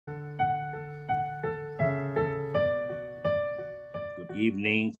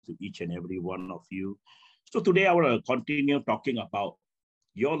evening to each and every one of you. So today I want to continue talking about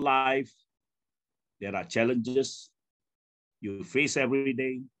your life. There are challenges you face every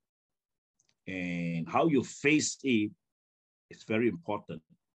day, and how you face it is very important.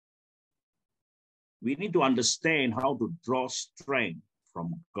 We need to understand how to draw strength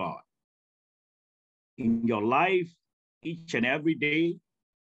from God. In your life, each and every day,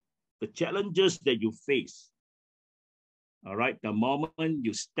 the challenges that you face, all right, the moment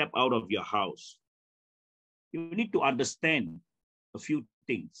you step out of your house, you need to understand a few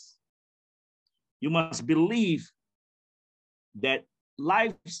things. You must believe that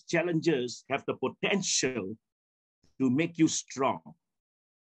life's challenges have the potential to make you strong.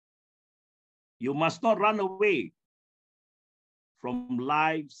 You must not run away from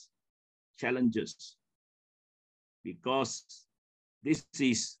life's challenges, because this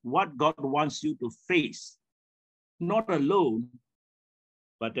is what God wants you to face, not alone,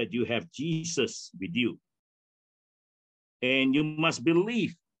 but that you have Jesus with you. And you must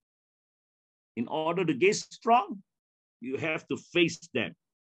believe in order to get strong, you have to face them.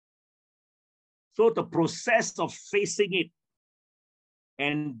 So the process of facing it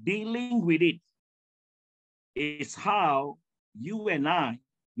and dealing with it is how you and I,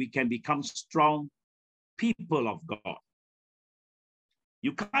 we can become strong people of God.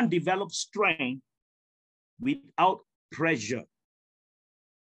 You can't develop strength without pressure.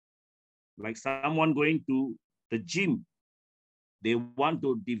 Like someone going to the gym, they want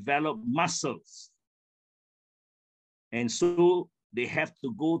to develop muscles. And so they have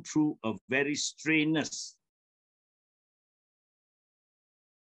to go through a very strenuous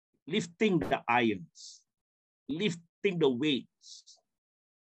lifting the irons, lifting the weights,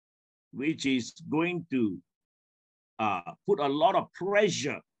 which is going to put a lot of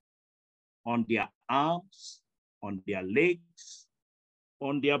pressure on their arms, on their legs,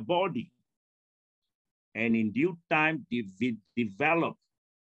 on their body. And in due time, they develop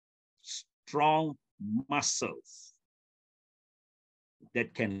strong muscles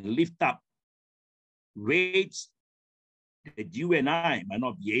that can lift up weights that you and I might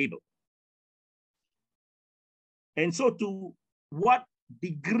not be able. And so to what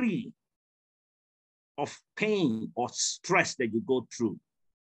degree of pain or stress that you go through,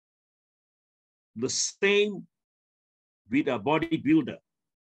 the same with a bodybuilder.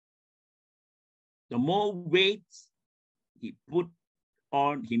 The more weight he put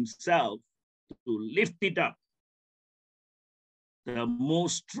on himself to lift it up, the more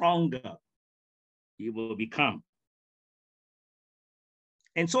stronger he will become.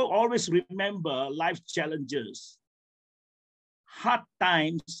 And so always remember life challenges. Hard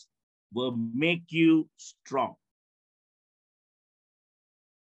times will make you strong.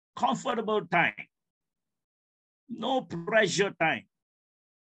 Comfortable time, no pressure time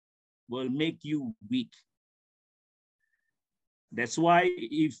will make you weak. That's why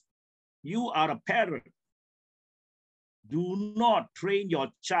if you are a parent, do not train your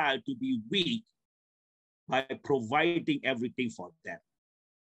child to be weak by providing everything for them.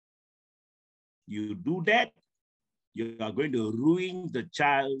 You do that, you are going to ruin the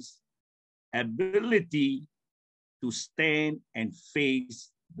child's ability to stand and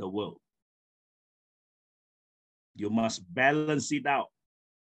face the world. You must balance it out.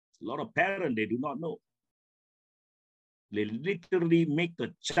 A lot of parents, they do not know. They literally make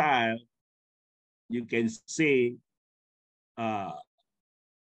the child, you can say,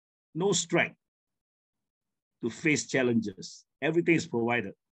 no strength to face challenges. Everything is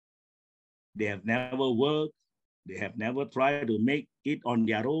provided. They have never worked. They have never tried to make it on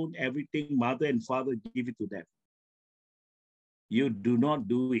their own. Everything mother and father give it to them. You do not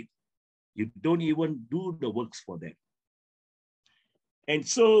do it. You don't even do the works for them. And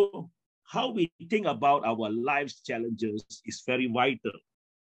so how we think about our life's challenges is very vital,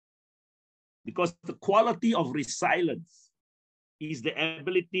 because the quality of resilience is the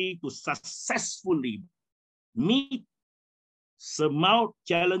ability to successfully meet, surmount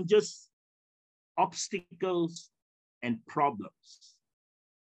challenges, obstacles, and problems.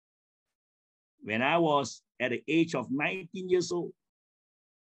 When I was at the age of 19 years old,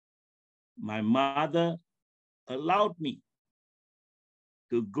 my mother allowed me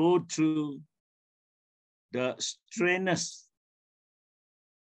to go through the strenuous,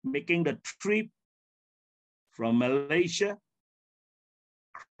 making the trip from Malaysia,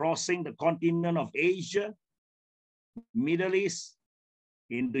 crossing the continent of Asia, Middle East,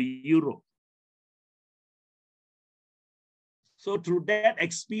 into Europe. So through that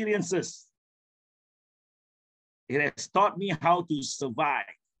experiences, it has taught me how to survive,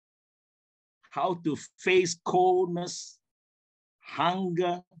 how to face coldness,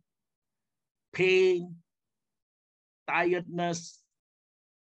 hunger, pain, tiredness,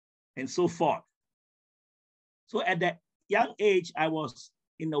 and so forth. So at that young age, I was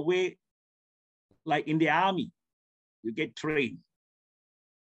in a way like in the army, you get trained.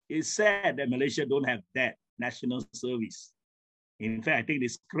 It's sad that Malaysia don't have that national service. In fact, I think they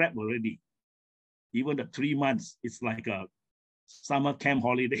scrapped already. Even the 3 months, it's like a summer camp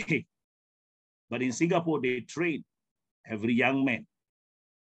holiday. But in Singapore, they train every young man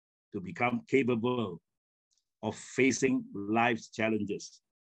to become capable of facing life's challenges.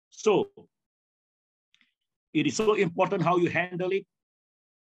 So it is so important how you handle it,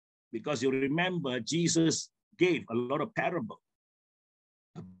 because you remember Jesus gave a lot of parable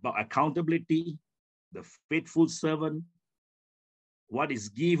about accountability, the faithful servant, what is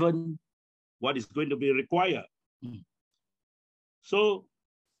given, what is going to be required. So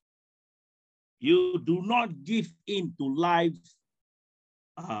you do not give in to life's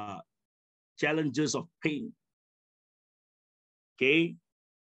challenges of pain. Okay?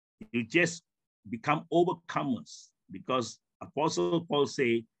 You just become overcomers, because Apostle Paul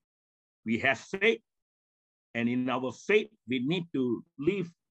say, we have faith, and in our faith, we need to live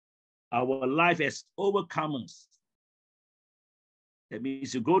our life as overcomers. That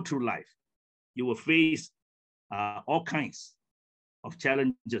means you go through life, you will face all kinds of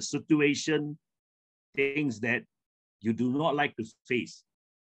challenges, situations, things that you do not like to face.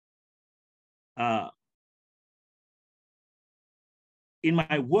 In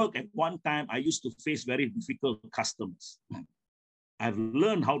my work at one time, I used to face very difficult customers. I've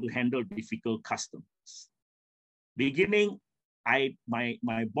learned how to handle difficult customers. Beginning,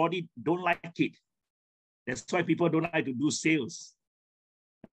 my body don't like it. That's why people don't like to do sales.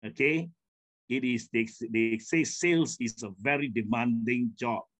 Okay, it is they say sales is a very demanding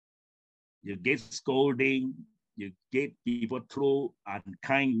job. You get scolding, you get people throw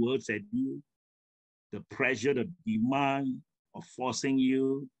unkind words at you, the pressure, the demand of forcing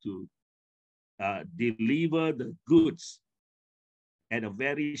you to deliver the goods at a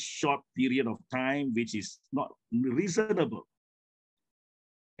very short period of time, which is not reasonable.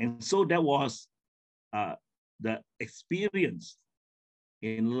 And so that was the experience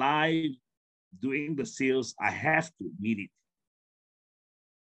in life doing the sales. I have to meet it.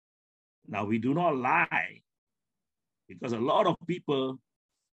 Now, we do not lie, because a lot of people,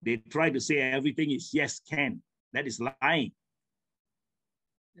 they try to say everything is yes, can. That is lying.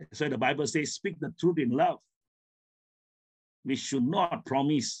 So the Bible says, speak the truth in love. We should not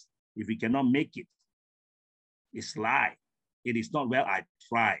promise if we cannot make it. It's lie. It is not, well, I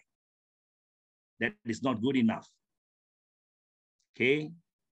try. That is not good enough. Okay?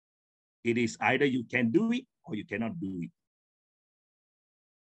 It is either you can do it or you cannot do it.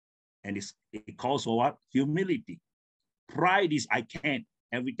 And it calls for what? Humility. Pride is I can,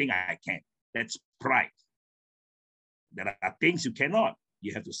 everything I can. That's pride. There are things you cannot.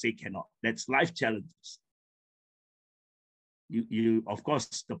 You have to say cannot. That's life challenges. You of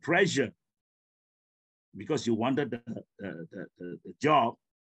course, the pressure, because you wanted the job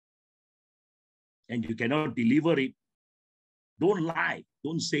and you cannot deliver it. Don't lie.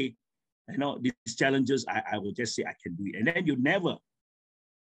 Don't say, you know, these challenges, I will just say I can do it. And then you never.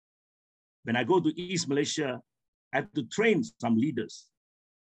 When I go to East Malaysia, I have to train some leaders.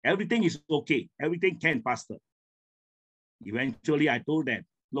 Everything is okay. Everything can, Pastor. Eventually, I told them,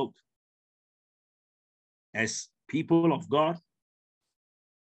 look, as people of God,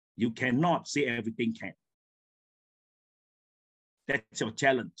 you cannot say everything can. That's your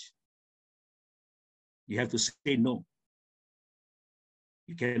challenge. You have to say no.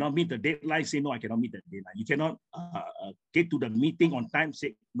 You cannot meet the deadline, say, no, I cannot meet the deadline. You cannot get to the meeting on time,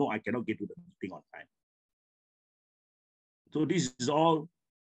 say, no, I cannot get to the meeting on time. So this is all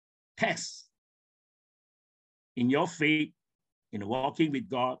tests in your faith, in walking with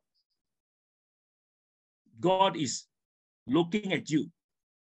God. God is looking at you.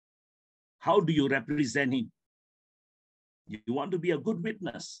 How do you represent him? You want to be a good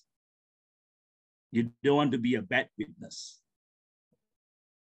witness. You don't want to be a bad witness.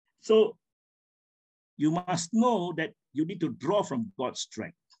 So you must know that you need to draw from God's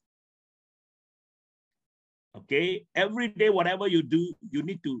strength. Okay? Every day, whatever you do, you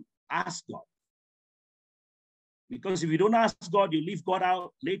need to ask God. Because if you don't ask God, you leave God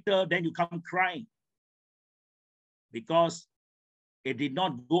out later, then you come crying. Because it did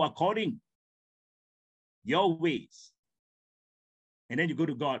not go according your ways. And then you go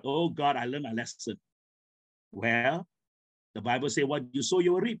to God, oh God, I learned my lesson. Well, the Bible says, what you sow,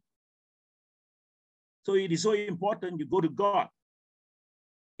 you will reap. So it is so important you go to God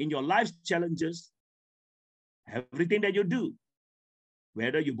in your life's challenges, everything that you do.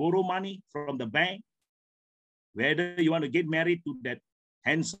 whether you borrow money from the bank, whether you want to get married to that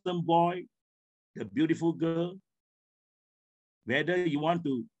handsome boy, the beautiful girl, whether you want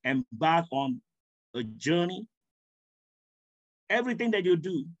to embark on a journey, everything that you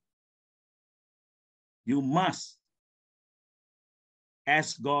do, you must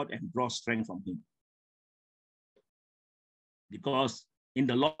ask God and draw strength from him. Because in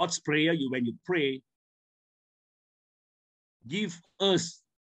the Lord's Prayer, when you pray, give us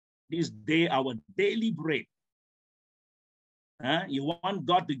this day our daily bread. You want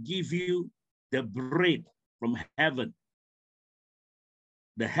God to give you the bread from heaven,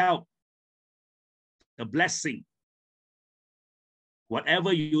 the help, the blessing,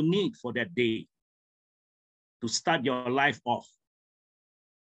 whatever you need for that day to start your life off.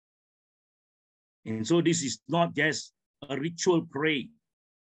 And so this is not just a ritual prayer.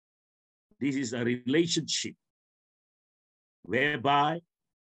 This is a relationship whereby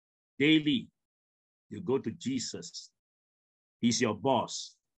daily you go to Jesus. He's your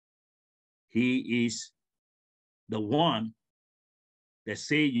boss. He is the one that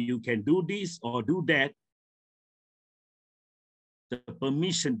say you can do this or do that. The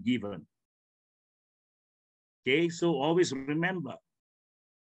permission given. Okay, so always remember,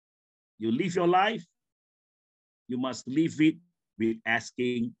 you live your life, you must live it with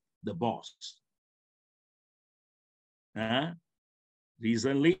asking the boss.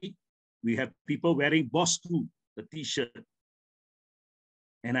 Recently, we have people wearing boss school, the t-shirt.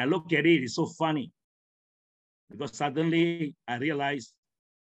 And I look at it, it's so funny. Because suddenly I realized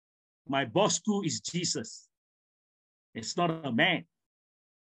my boss school is Jesus. It's not a man.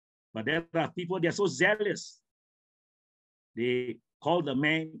 But there are people, they're so zealous. They call the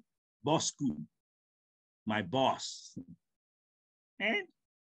man boss school, my boss. And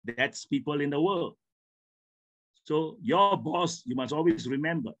that's people in the world. So your boss, you must always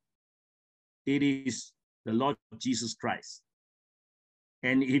remember, it is the Lord Jesus Christ.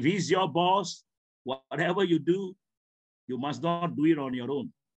 And if he's your boss, whatever you do, you must not do it on your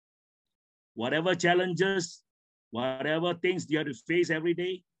own. Whatever challenges, whatever things you have to face every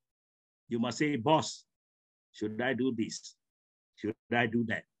day, you must say, boss, should I do this? Should I do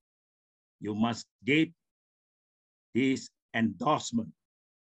that? You must get this endorsement.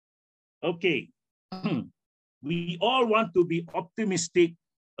 Okay. We all want to be optimistic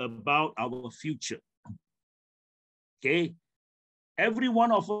about our future. Okay. Every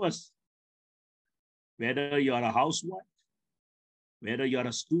one of us, whether you are a housewife, whether you are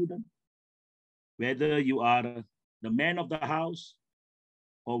a student, whether you are the man of the house,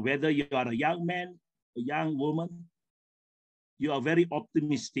 or whether you are a young man, a young woman, you are very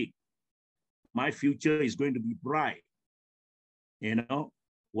optimistic. My future is going to be bright. You know,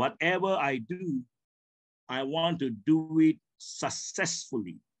 whatever I do, I want to do it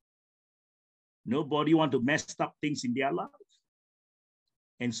successfully. Nobody want to mess up things in their life.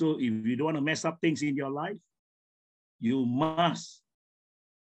 And so if you don't want to mess up things in your life, you must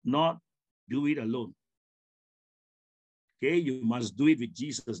not do it alone. Okay, you must do it with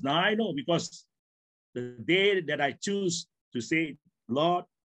Jesus. Now I know, because the day that I choose to say, Lord,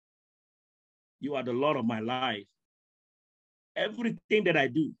 you are the Lord of my life, everything that I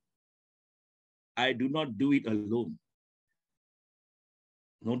do not do it alone.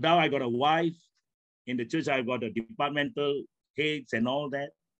 No doubt I got a wife. In the church, I got a departmental heads and all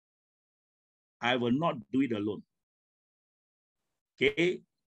that. I will not do it alone. Okay?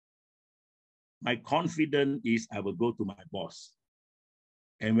 My confidence is I will go to my boss.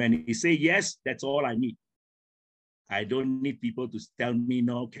 And when he say yes, that's all I need. I don't need people to tell me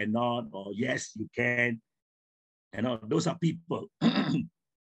no, cannot, or yes, you can. And all those are people.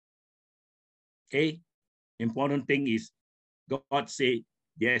 Okay? Important thing is God say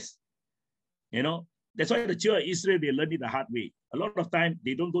yes. You know, that's why the children of Israel, they learn it the hard way. A lot of time,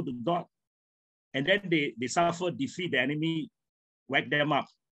 they don't go to God. And then they suffer defeat, the enemy whack them up.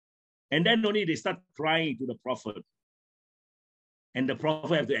 And then only they start crying to the prophet. And the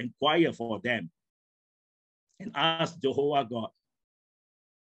prophet have to inquire for them and ask Jehovah God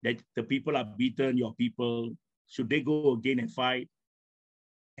that the people are beaten, your people, should they go again and fight?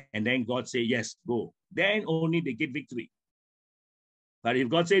 And then God say, yes, go. Then only they get victory. But if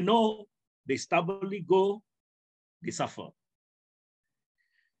God say no, they stubbornly go, they suffer.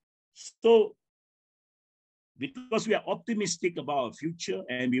 So, because we are optimistic about our future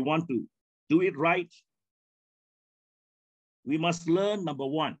and we want to do it right, we must learn, number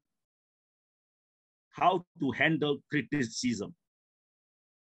one, how to handle criticism.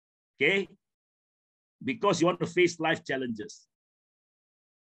 Okay? Because you want to face life challenges.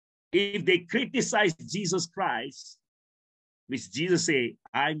 If they criticize Jesus Christ, which Jesus said,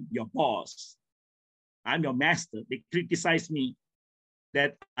 I'm your boss, I'm your master. They criticize me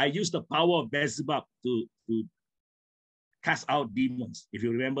that I use the power of Beelzebub to cast out demons. If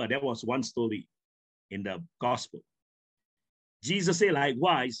you remember, that was one story in the gospel. Jesus said,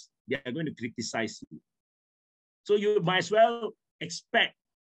 likewise, they are going to criticize you. So you might as well expect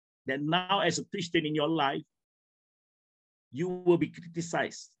that now as a Christian in your life, you will be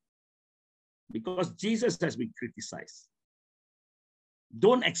criticized because Jesus has been criticized.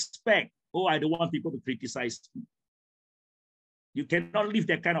 Don't expect, oh, I don't want people to criticize me. You cannot live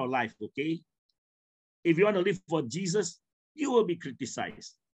that kind of life, okay? If you want to live for Jesus, you will be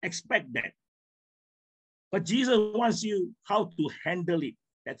criticized. Expect that. But Jesus wants you how to handle it.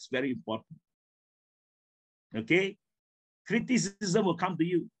 That's very important. Okay? Criticism will come to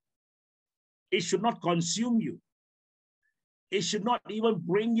you. It should not consume you. It should not even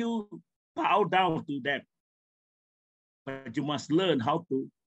bring you bow down to them. But you must learn how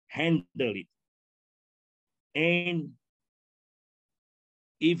to handle it. And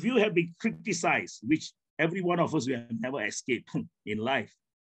if you have been criticized, which every one of us will never escape in life,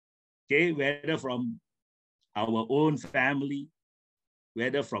 okay, whether from our own family,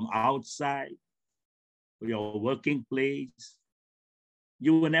 whether from outside, your working place,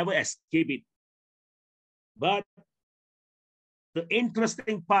 you will never escape it. But the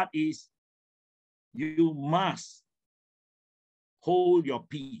interesting part is you must hold your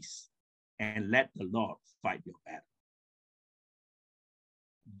peace and let the Lord fight your battle.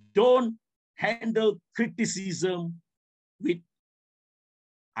 Don't handle criticism with,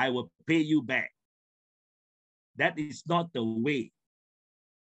 I will pay you back. That is not the way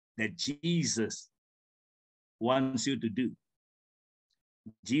that Jesus wants you to do.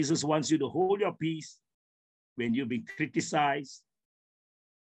 Jesus wants you to hold your peace when you've been criticized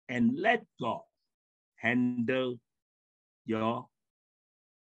and let God handle your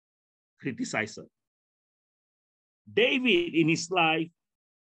criticizer. David, in his life,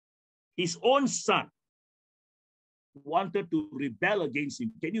 his own son wanted to rebel against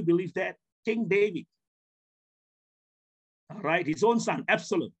him. Can you believe that? King David. All right, his own son,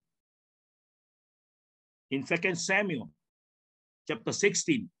 Absalom. In 2 Samuel, chapter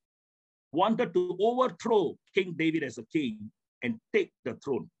 16, wanted to overthrow King David as a king and take the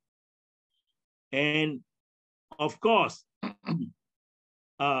throne. And of course,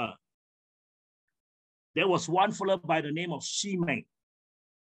 there was one fellow by the name of Shimei.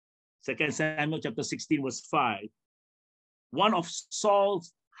 2 Samuel chapter 16, verse 5. One of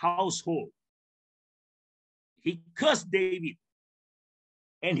Saul's household. He cursed David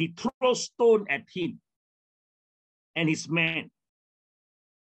and he threw stone at him and his men.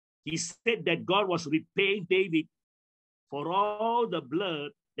 He said that God was repaying David for all the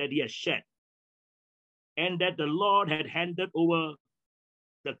blood that he had shed, and that the Lord had handed over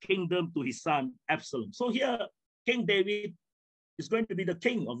the kingdom to his son Absalom. So here, King David is going to be the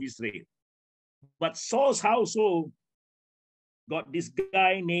king of Israel. But Saul's household got this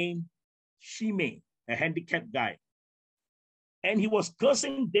guy named Shimei, a handicapped guy. And he was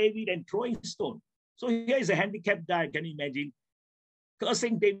cursing David and throwing stone. So here is a handicapped guy, can you imagine?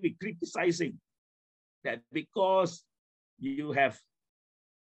 Cursing David, criticizing that because you have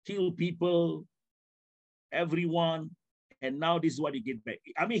killed people, everyone, and now this is what you get back.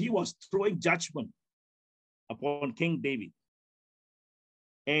 I mean, he was throwing judgment upon King David.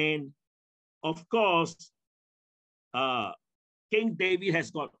 And of course, King David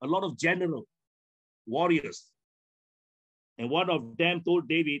has got a lot of general warriors. And one of them told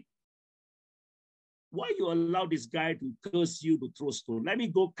David, why you allow this guy to curse you to throw stone? Let me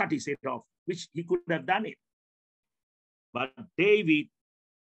go cut his head off, which he could have done it. But David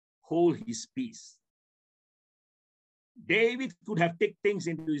hold his peace. David could have taken things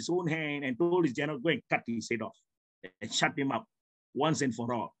into his own hand and told his general, go and cut his head off and shut him up once and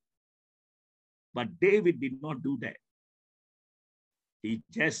for all. But David did not do that. He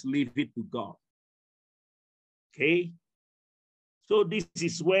just leave it to God. Okay? So this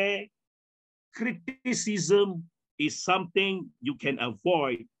is where criticism is something you can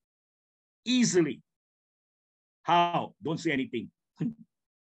avoid easily. How? Don't say anything.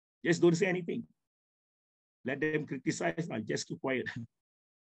 Just don't say anything. Let them criticize, now just keep quiet.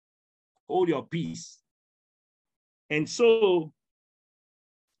 Hold your peace. And so,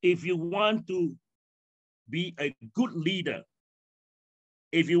 if you want to be a good leader,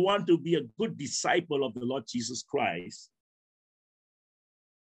 if you want to be a good disciple of the Lord Jesus Christ,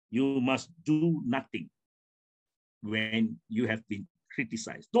 you must do nothing when you have been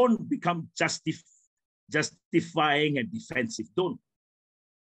criticized. Don't become justifying and defensive. Don't.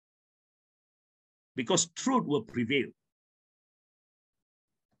 Because truth will prevail.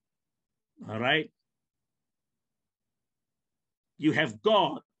 All right. You have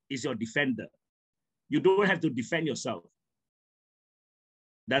God is your defender. You don't have to defend yourself.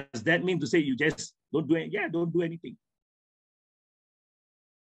 Does that mean to say you just don't do it? Yeah, don't do anything.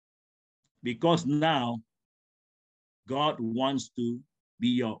 Because now God wants to be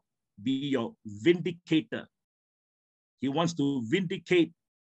your vindicator. He wants to vindicate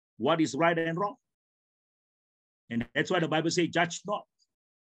what is right and wrong. And that's why the Bible says, judge not,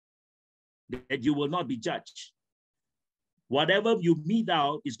 that you will not be judged. Whatever you mete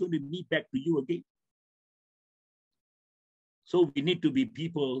out is going to meet back to you again. So we need to be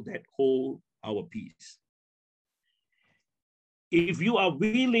people that hold our peace. If you are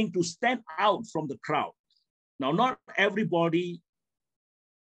willing to stand out from the crowd, now not everybody,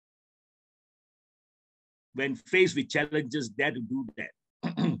 when faced with challenges, dare to do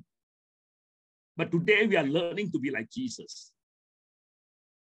that. But today we are learning to be like Jesus.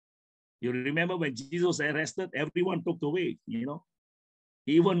 You remember when Jesus was arrested, everyone took away, you know.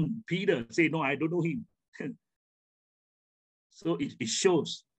 Even Peter said, no, I don't know him. So it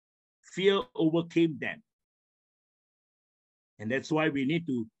shows fear overcame them. And that's why we need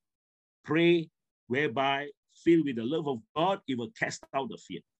to pray, whereby filled with the love of God, it will cast out the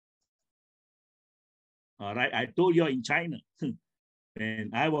fear. All right, I told you in China,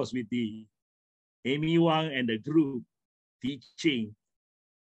 and I was with the Amy Wang and the group teaching,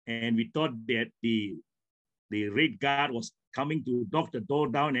 and we thought that the Red Guard was coming to knock the door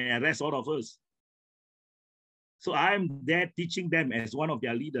down and arrest all of us. So I'm there teaching them as one of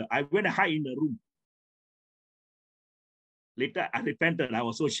their leaders. I went to hide in the room. Later, I repented. I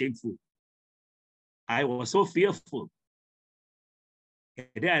was so shameful. I was so fearful. And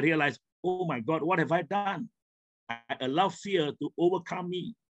then I realized, oh my God, what have I done? I allowed fear to overcome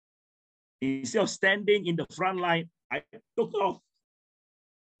me. Instead of standing in the front line, I took off,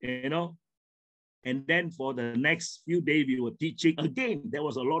 you know. And then for the next few days, we were teaching. Again, there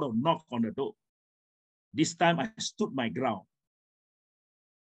was a lot of knock on the door. This time, I stood my ground.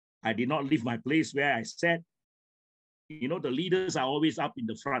 I did not leave my place where I sat. You know, the leaders are always up in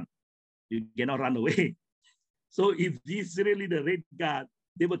the front. You cannot run away. So if this is really the Red Guard,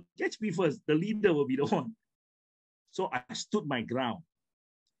 they will catch me first. The leader will be the one. So I stood my ground.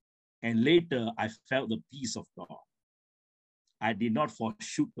 And later, I felt the peace of God. I did not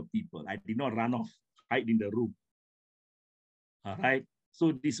shoot the people. I did not run off, hide in the room. All right.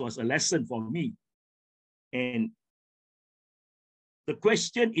 So this was a lesson for me. And the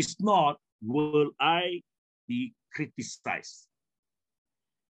question is not, will I be criticized?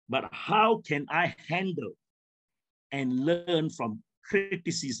 But how can I handle and learn from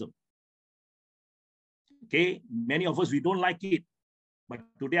criticism? Okay, many of us, we don't like it. But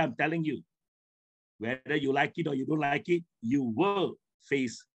today I'm telling you, whether you like it or you don't like it, you will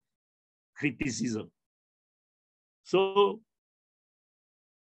face criticism. So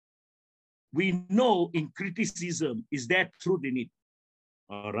we know in criticism, is there truth in it?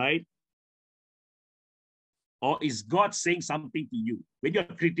 All right? Or is God saying something to you? When you're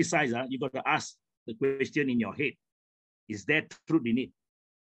criticized, you got to ask the question in your head. Is there truth in it?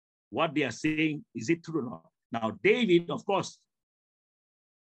 What they are saying, is it true or not? Now, David, of course,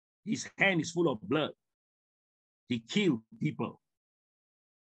 his hand is full of blood. He killed people.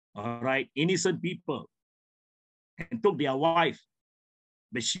 All right, innocent people. And took their wife,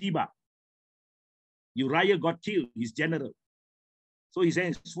 Bathsheba. Uriah got killed, his general. So his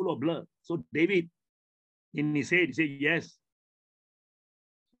hand is full of blood. So David, in his head, he said, yes,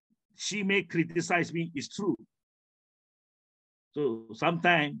 she may criticize me, it's true. So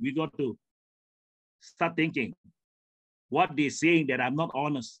sometimes we got to start thinking, what they're saying that I'm not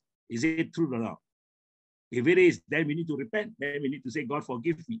honest, is it true or not? If it is, then we need to repent. Then we need to say, God,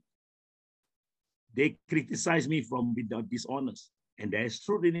 forgive me. They criticize me from being dishonest, and there's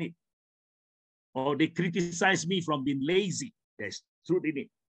truth in it. Or they criticize me from being lazy, there's truth in it.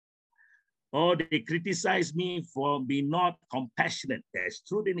 Or they criticize me for being not compassionate, there's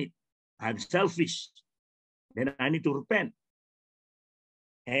truth in it. I'm selfish, then I need to repent.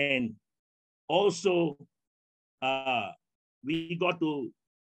 And also, we got to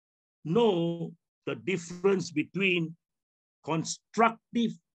know the difference between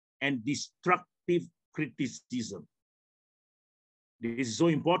constructive and destructive criticism. This is so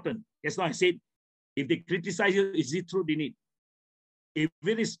important. That's why I said, if they criticize you, is it truth in it? If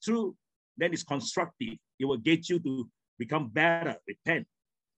it is true, then it's constructive. It will get you to become better, repent,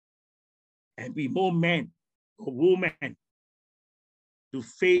 and be more man or woman to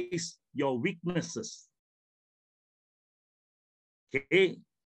face your weaknesses. Okay?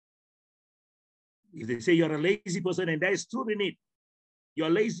 If they say you're a lazy person and there is truth in it, you're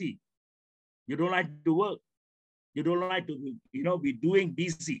lazy. You don't like to work. You don't like to, be doing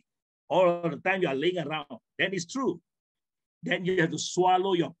busy. All the time you are laying around. Then it's true. Then you have to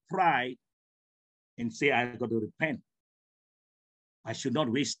swallow your pride and say, I got to repent. I should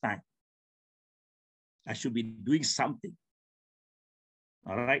not waste time. I should be doing something.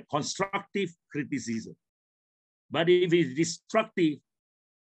 All right, constructive criticism. But if it's destructive,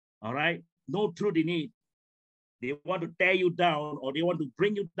 all right, no truth in it. They want to tear you down or they want to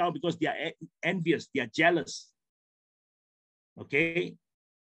bring you down because they are envious, they are jealous. Okay?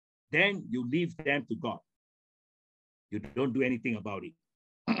 Then you leave them to God. You don't do anything about it.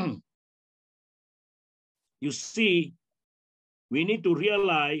 You see, we need to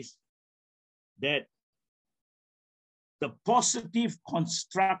realize that the positive,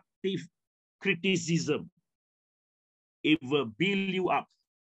 constructive criticism, it will build you up.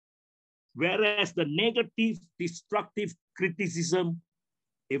 Whereas the negative, destructive criticism,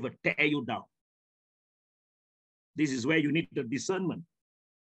 it will tear you down. This is where you need the discernment.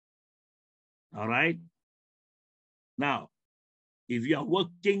 All right? Now, if you are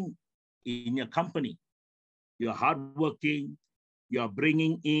working in your company, you're hardworking, you're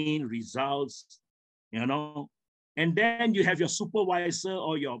bringing in results, and then you have your supervisor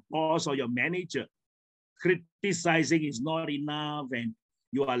or your boss or your manager criticizing is not enough and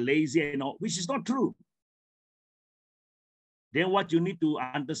you are lazy and all, which is not true. Then what you need to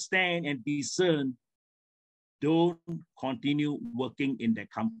understand and discern, don't continue working in the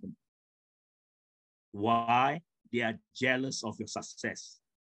company. Why? They are jealous of your success.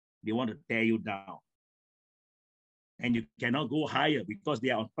 They want to tear you down. And you cannot go higher because they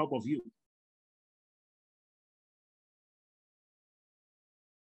are on top of you.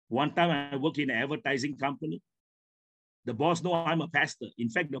 One time I worked in an advertising company. The boss knows I'm a pastor. In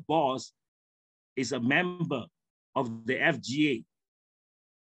fact, the boss is a member of the FGA.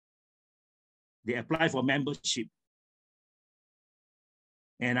 They apply for membership.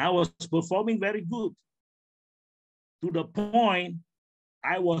 And I was performing very good. To the point,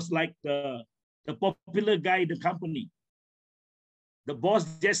 I was like the popular guy in the company. The boss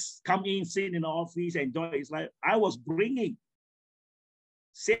just come in, sit in the office, enjoy. It's like I was bringing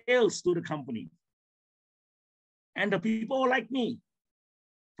sales to the company. And the people like me,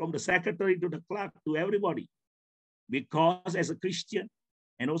 from the secretary to the clerk to everybody, because as a Christian,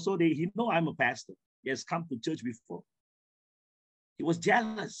 and also he know I'm a pastor. He has come to church before. He was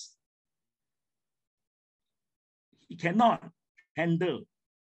jealous. He cannot handle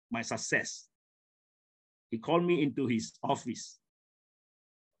my success. He called me into his office.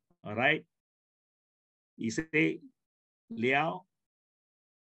 All right. He said, Leow,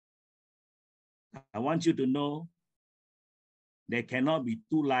 I want you to know there cannot be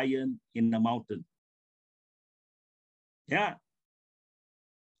two lions in the mountain. Yeah.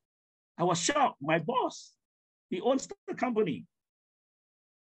 I was shocked. My boss, he owns the company.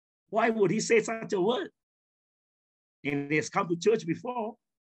 Why would he say such a word? And he has come to church before.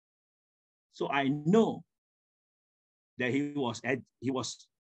 So I know that he was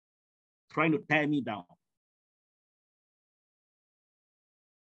trying to tear me down.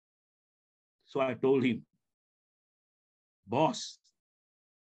 So I told him, boss,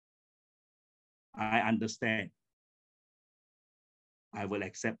 I understand. I will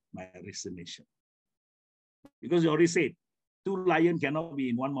accept my resignation. Because you already said, two lions cannot be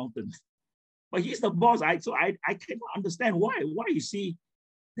in one mountain. But he's the boss. So I cannot understand why. Why you see,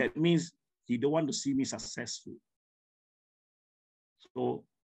 that means he don't want to see me successful. So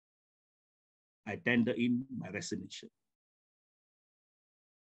I tender in my resignation.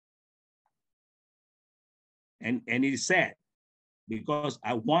 And it is sad because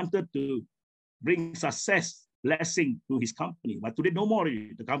I wanted to bring success, blessing to his company. But today, no more.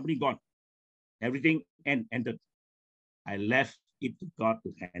 The company gone. Everything ended. I left it to God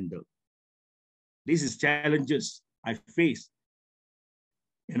to handle. This is challenges I face.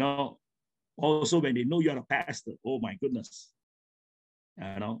 Also when they know you're a pastor, oh my goodness.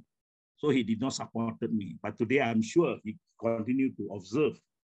 So he did not support me. But today I'm sure he continued to observe,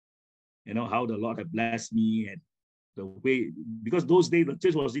 how the Lord had blessed me and the way, because those days the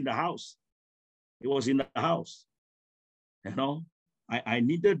church was in the house. It was in the house. I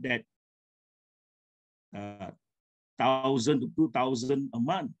needed that 1,000 to 2,000 a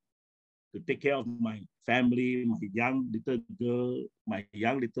month to take care of my family, my young little girl, my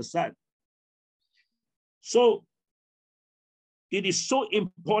young little son. So it is so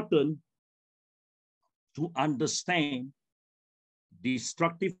important to understand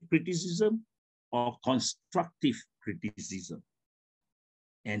destructive criticism or constructive criticism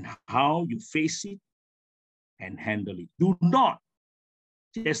and how you face it and handle it. Do not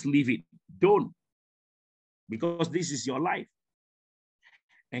just leave it. Don't, because this is your life.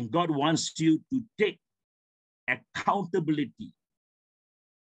 And God wants you to take accountability.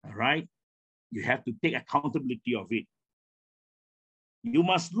 All right? You have to take accountability of it. You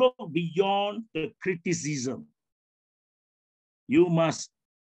must look beyond the criticism. You must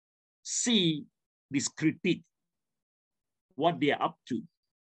see this critique, what they are up to.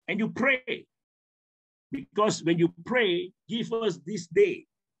 And you pray. Because when you pray, give us this day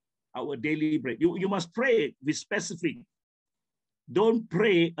our daily bread. You must pray with specific. Don't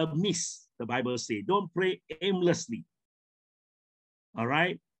pray amiss, the Bible says. Don't pray aimlessly. All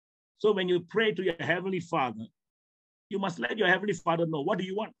right? So when you pray to your Heavenly Father, you must let your Heavenly Father know, what do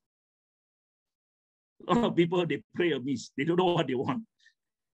you want? A lot of people, they pray amiss. They don't know what they want.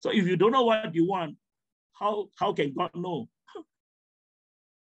 So if you don't know what you want, how can God know?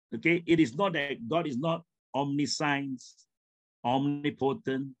 Okay, it is not that God is not omniscient,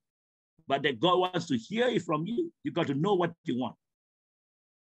 omnipotent, but that God wants to hear it from you. You got to know what you want.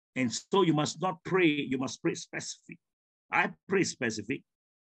 And so you must not pray, you must pray specific. I pray specific.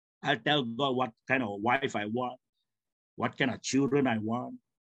 I tell God what kind of wife I want, what kind of children I want.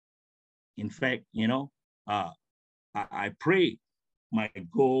 In fact, I pray my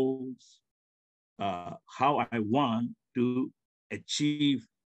goals, how I want to achieve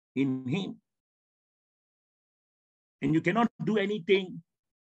in Him. And you cannot do anything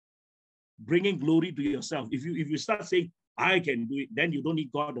bringing glory to yourself. If you start saying, I can do it, then you don't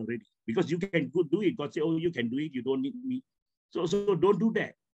need God already. Because you can do it. God say, oh, you can do it, you don't need me. So don't do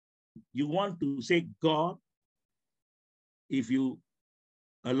that. You want to say, God, if you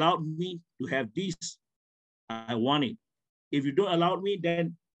allow me to have this, I want it. If you don't allow me,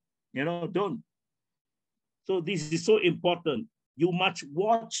 then, don't. So this is so important. You must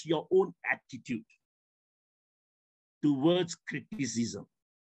watch your own attitude towards criticism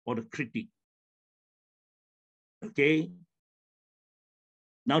or the critic. Okay?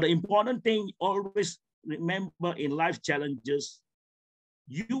 Now, the important thing, always remember in life challenges,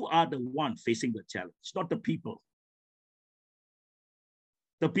 you are the one facing the challenge, not the people.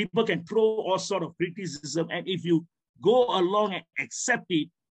 The people can throw all sorts of criticism, and if you go along and accept it,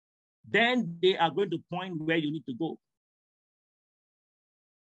 then they are going to point where you need to go.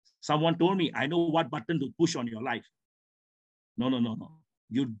 Someone told me, I know what button to push on your life. No.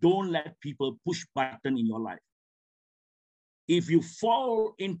 You don't let people push button in your life. If you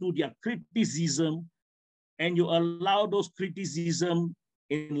fall into their criticism and you allow those criticism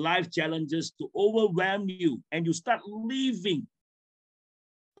in life challenges to overwhelm you, and you start living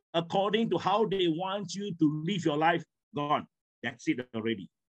according to how they want you to live your life, gone. That's it already.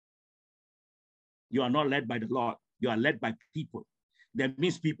 You are not led by the Lord. You are led by people. That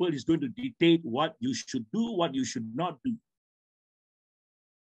means people is going to dictate what you should do, what you should not do.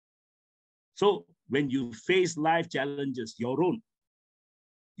 So when you face life challenges, your own,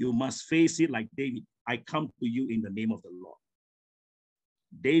 you must face it like David. I come to you in the name of the Lord.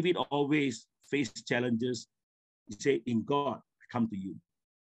 David always faced challenges. He said, in God, I come to you.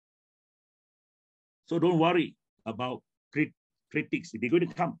 So don't worry about critics. They're going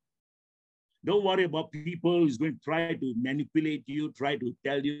to come. Don't worry about people who's going to try to manipulate you, try to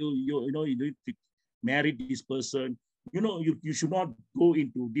tell you, you need to marry this person. You should not go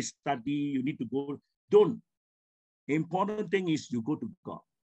into this study. You need to go. Don't. The important thing is you go to God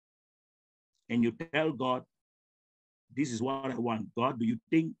and you tell God, this is what I want. God, do you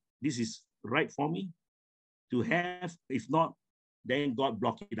think this is right for me to have? If not, then God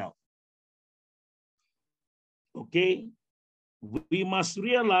block it out. Okay? We must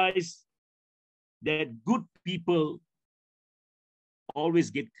realize that good people always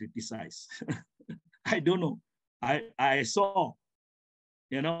get criticized. I don't know. I saw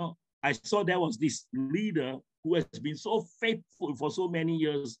there was this leader who has been so faithful for so many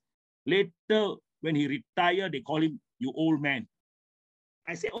years. Later, when he retired, they call him, you old man.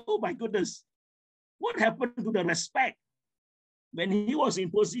 I say, oh my goodness, what happened to the respect? When he was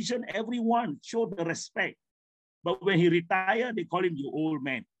in position, everyone showed the respect. But when he retired, they call him you old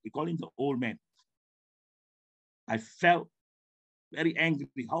man. They call him the old man. I felt very angry.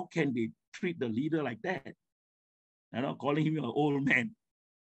 How can they treat the leader like that? Calling him an old man.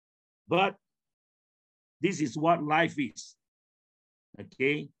 But this is what life is.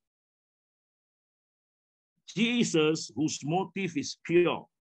 Okay? Jesus, whose motive is pure.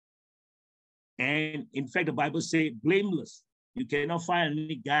 And in fact, the Bible says blameless. You cannot find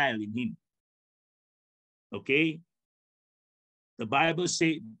any guile in him. Okay? The Bible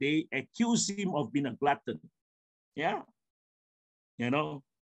says they accuse him of being a glutton. Yeah. And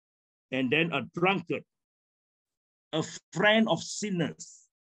then a drunkard, a friend of sinners.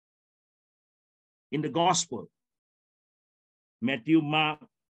 in the gospel. Matthew, Mark,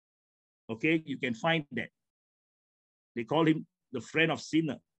 okay, you can find that. They call him the friend of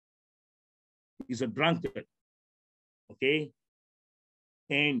sinner. He's a drunkard, okay?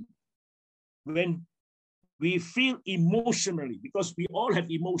 And when we feel emotionally, because we all have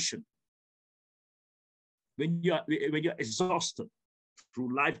emotion, when you're exhausted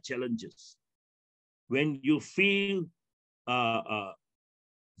through life challenges, when you feel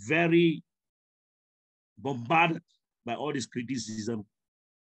very bombarded by all this criticism,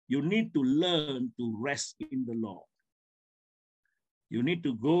 you need to learn to rest in the Lord. You need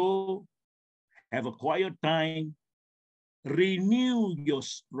to go, have a quiet time, renew your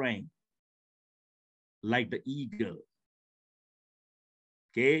strength like the eagle.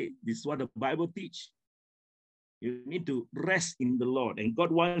 Okay, this is what the Bible teaches. You need to rest in the Lord, and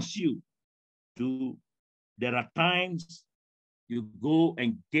God wants you to, there are times you go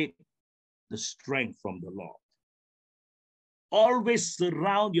and get the strength from the Lord. Always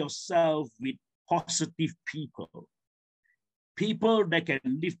surround yourself with positive people. People that can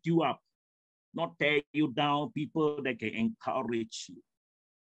lift you up, not tear you down, people that can encourage you.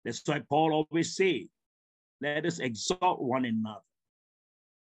 That's why Paul always say, let us exhort one another.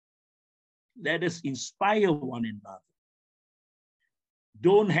 Let us inspire one another.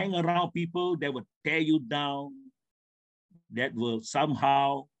 Don't hang around people that will tear you down, that will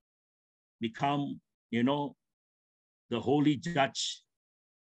somehow become, the holy judge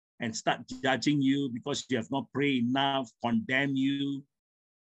and start judging you because you have not prayed enough, condemn you.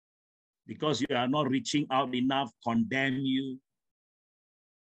 Because you are not reaching out enough, condemn you.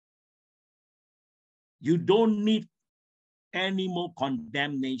 You don't need any more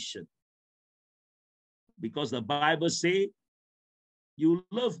condemnation. Because the Bible says you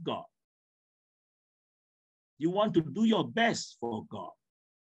love God. You want to do your best for God.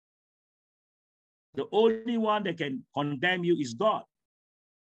 The only one that can condemn you is God.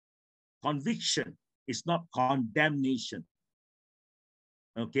 Conviction is not condemnation.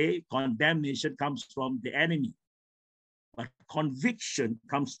 Okay, condemnation comes from the enemy, but conviction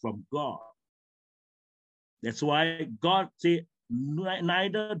comes from God. That's why God said,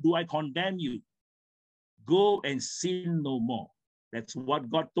 neither do I condemn you. Go and sin no more. That's what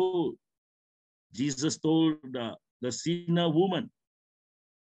God told. Jesus told the sinner woman,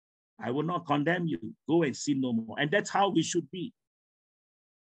 I will not condemn you. Go and sin no more. And that's how we should be.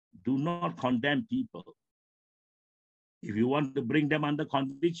 Do not condemn people. If you want to bring them under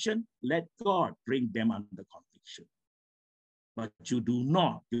conviction, let God bring them under conviction. But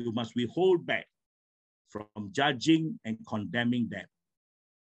you must withhold back from judging and condemning them.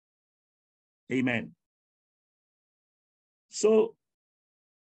 Amen. So,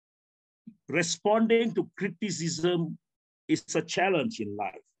 responding to criticism is a challenge in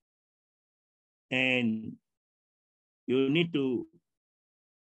life. And you need to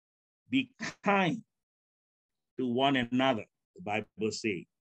be kind to one another, the Bible says.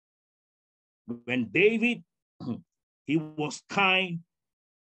 When David, he was kind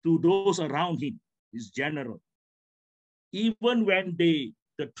to those around him, his general. Even when the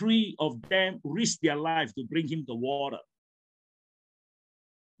three of them risked their life to bring him the water,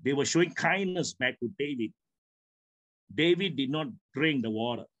 they were showing kindness back to David. David did not drink the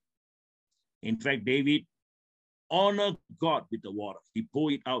water. In fact, David honored God with the water. He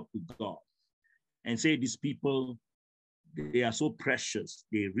poured it out to God and said, these people, they are so precious.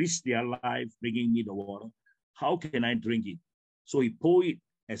 They risked their life bringing me the water. How can I drink it? So he poured it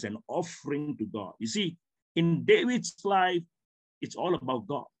as an offering to God. You see, in David's life, it's all about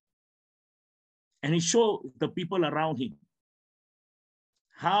God. And he showed the people around him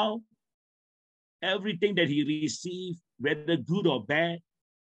how everything that he received, whether good or bad,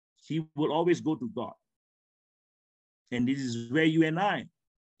 he will always go to God. And this is where you and I,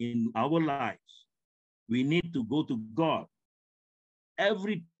 in our lives, we need to go to God.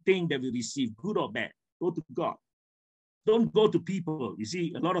 Everything that we receive, good or bad, go to God. Don't go to people. You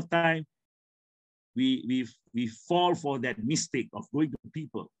see, a lot of time we fall for that mistake of going to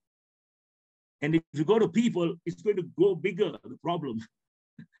people. And if you go to people, it's going to go bigger, the problem.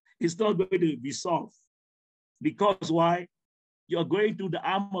 It's not going to be solved. Because why? You're going to the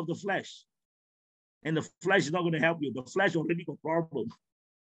arm of the flesh. And the flesh is not going to help you. The flesh already got problem.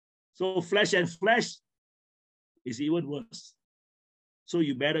 So flesh and flesh is even worse. So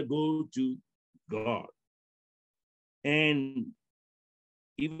you better go to God. And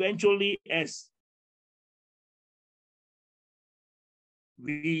eventually, as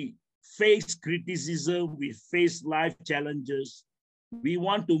we face criticism, we face life challenges, we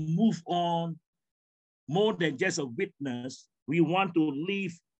want to move on more than just a witness. We want to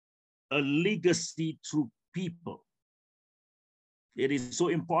live a legacy through people. It is so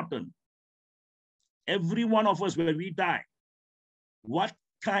important. Every one of us, when we die, what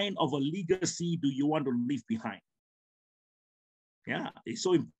kind of a legacy do you want to leave behind? Yeah, it's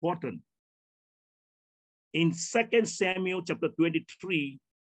so important. In 2 Samuel chapter 23,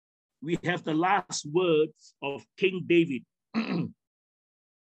 we have the last words of King David.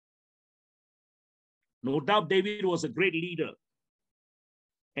 No doubt David was a great leader,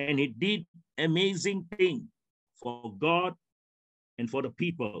 and he did amazing things for God and for the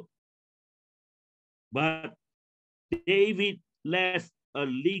people. But David left a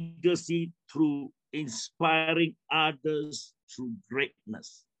legacy through inspiring others through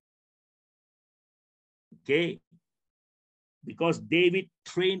greatness. Okay? Because David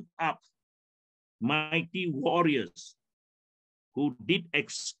trained up mighty warriors who did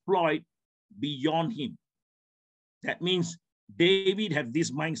exploit beyond him. That means David had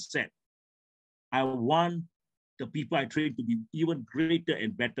this mindset. I want the people I train to be even greater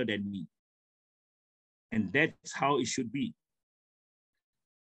and better than me. And that's how it should be.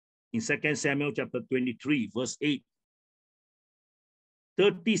 In 2 Samuel chapter 23, verse 8,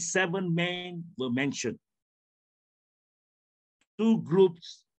 37 men were mentioned. 2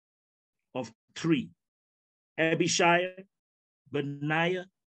 groups of 3, Abishai, Benaiah,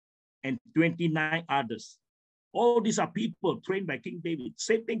 and 29 others. All these are people trained by King David.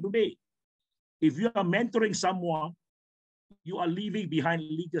 Same thing today. If you are mentoring someone, you are leaving behind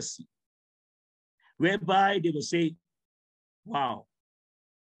legacy, whereby they will say, wow,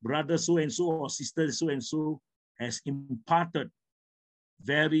 brother so-and-so or sister so-and-so has imparted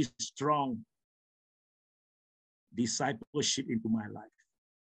very strong discipleship into my life.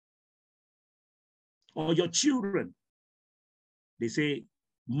 Or your children, they say,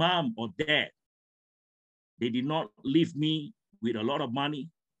 mom or dad, they did not leave me with a lot of money,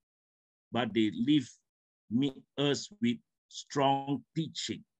 but they leave us with strong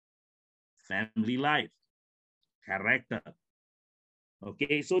teaching, family life, character.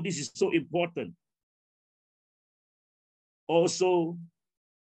 Okay, so this is so important. Also,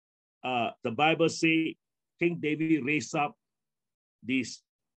 the Bible says King David raised up this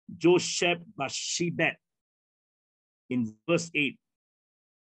Josheb-Basshebet in verse 8.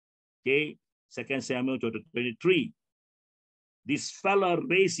 Okay, 2 Samuel chapter 23. This fella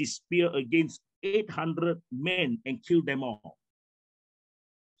raised his spear against 800 men and killed them all.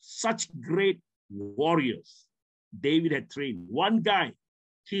 Such great warriors David had trained. One guy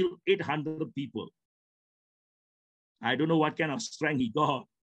killed 800 people. I don't know what kind of strength he got,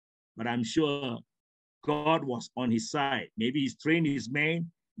 but I'm sure God was on his side. Maybe he's trained his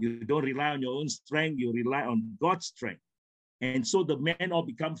men. You don't rely on your own strength. You rely on God's strength. And so the men all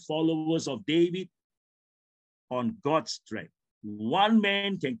become followers of David on God's strength. One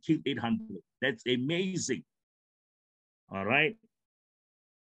man can kill 800. That's amazing. All right.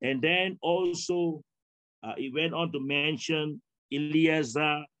 And then also, he went on to mention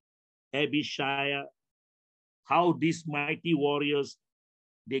Eleazar, Abishai, how these mighty warriors,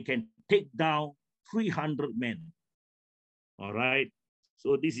 they can take down 300 men. All right.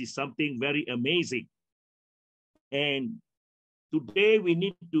 So this is something very amazing. And today we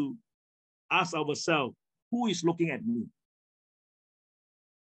need to ask ourselves, who is looking at me?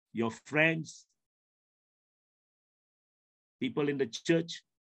 Your friends, people in the church,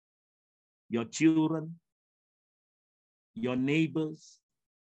 your children, your neighbors.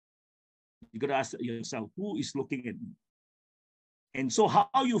 You got to ask yourself, who is looking at me? And so how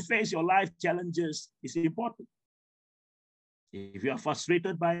you face your life challenges is important. If you are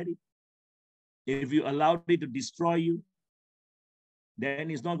frustrated by it, if you allow it to destroy you,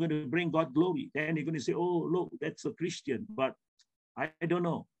 then it's not going to bring God glory. Then you're going to say, oh, look, that's a Christian, but I don't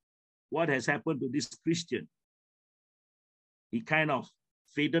know what has happened to this Christian. He kind of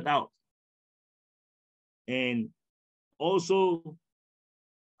faded out. And also,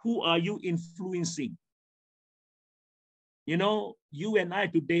 who are you influencing? You know, you and I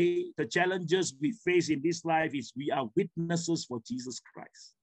today, the challenges we face in this life is we are witnesses for Jesus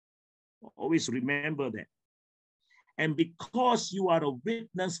Christ. Always remember that. And because you are a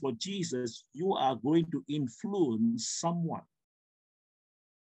witness for Jesus, you are going to influence someone.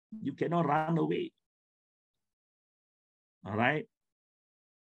 You cannot run away. All right?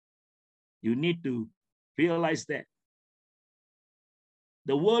 You need to realize that.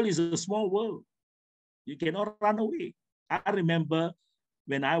 The world is a small world. You cannot run away. I remember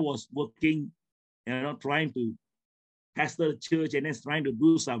when I was working, trying to pastor the church and then trying to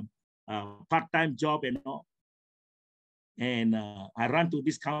do some part-time job and all. And I ran to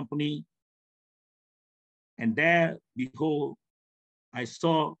this company, and there, behold, I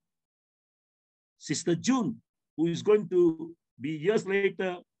saw Sister June, who is going to be years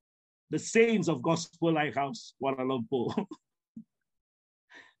later the saints of Gospel Lighthouse, Kuala Lumpur.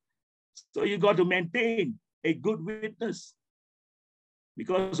 So you got to maintain a good witness.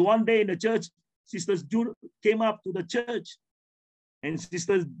 Because one day in the church, Sister June came up to the church and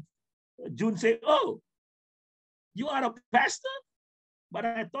Sister June said, "Oh, you are a pastor? But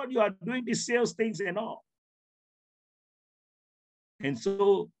I thought you are doing these sales things and all." And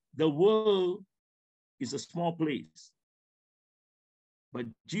so the world is a small place. But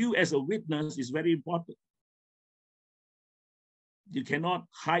you as a witness is very important. You cannot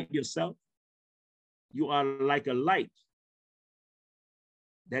hide yourself. You are like a light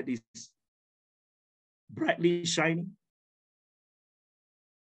that is brightly shining.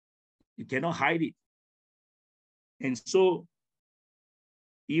 You cannot hide it. And so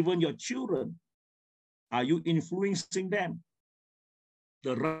even your children, are you influencing them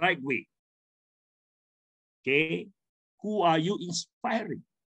the right way? Okay? Who are you inspiring?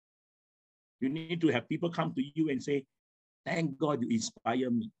 You need to have people come to you and say, "Thank God you inspire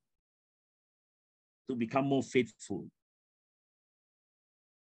me to become more faithful,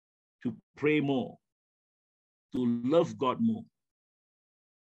 to pray more, to love God more."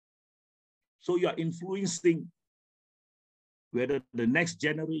 So you are influencing whether the next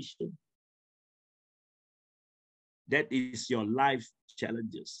generation. That is your life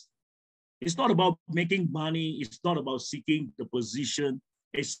challenges. It's not about making money. It's not about seeking the position.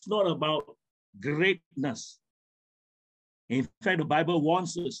 It's not about greatness. In fact, the Bible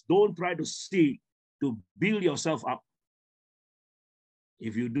warns us, don't try to seek to build yourself up.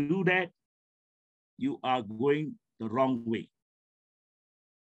 If you do that, you are going the wrong way.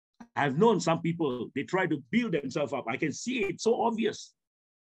 I've known some people, they try to build themselves up. I can see it, so obvious.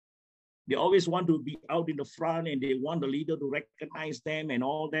 They always want to be out in the front and they want the leader to recognize them and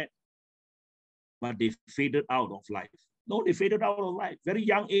all that. But they faded out of life. No, they faded out of life. Very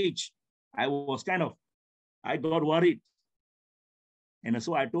young age. I got worried. And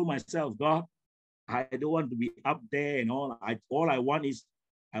so I told myself, God, I don't want to be up there and all. All I want is,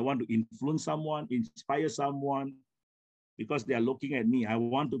 I want to influence someone, inspire someone, because they are looking at me. I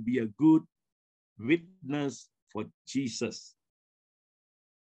want to be a good witness for Jesus.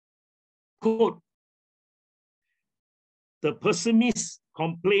 Quote, the pessimist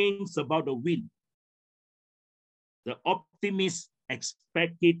complains about the wind. The optimist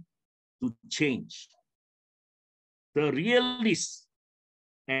expects it to change. The realist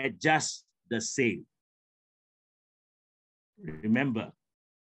adjusts the sail. Remember,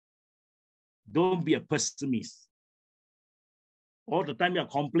 don't be a pessimist. All the time you're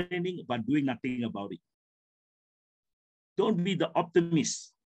complaining but doing nothing about it. Don't be the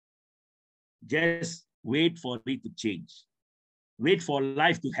optimist. Just wait for it to change. Wait for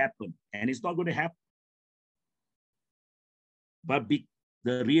life to happen, and it's not going to happen. But be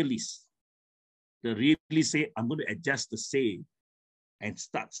the realist. The realist say, I'm going to adjust the sail and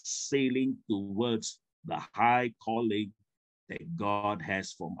start sailing towards the high calling that God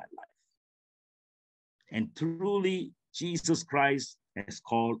has for my life. And truly, Jesus Christ has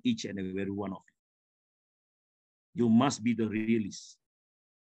called each and every one of you. You must be the realist.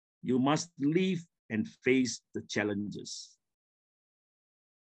 You must live and face the challenges.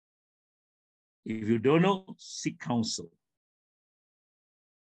 If you don't know, seek counsel.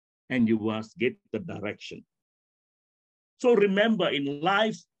 And you must get the direction. So remember, in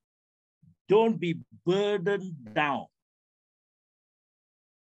life, don't be burdened down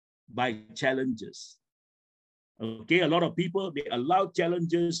by challenges. Okay, a lot of people, they allow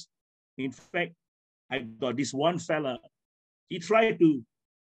challenges. In fact, I got this one fella, he tried to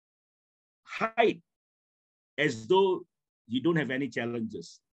hide as though you don't have any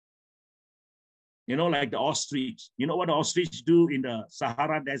challenges. You know, like the ostrich. You know what the ostrich do in the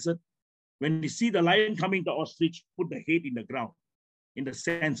Sahara Desert? When they see the lion coming, the ostrich put the head in the ground, in the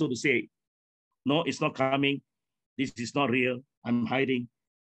sand, so to say, no, it's not coming. This is not real. I'm hiding.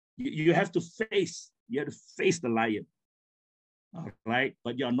 You have to face the lion. All right,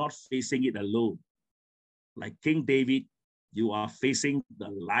 but you're not facing it alone. Like King David, you are facing the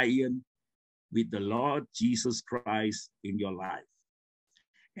lion with the Lord Jesus Christ in your life.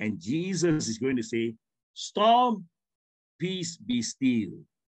 And Jesus is going to say, storm, peace, be still.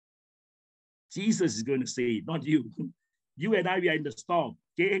 Jesus is going to say, not you. You and I, we are in the storm,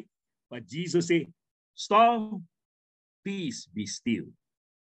 okay? But Jesus said, storm, peace, be still.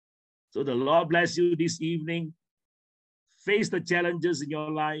 So the Lord bless you this evening. Face the challenges in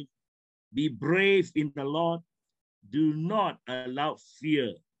your life. Be brave in the Lord. Do not allow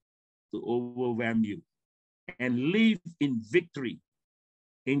fear to overwhelm you. And live in victory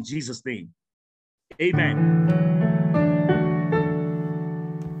in Jesus' name. Amen.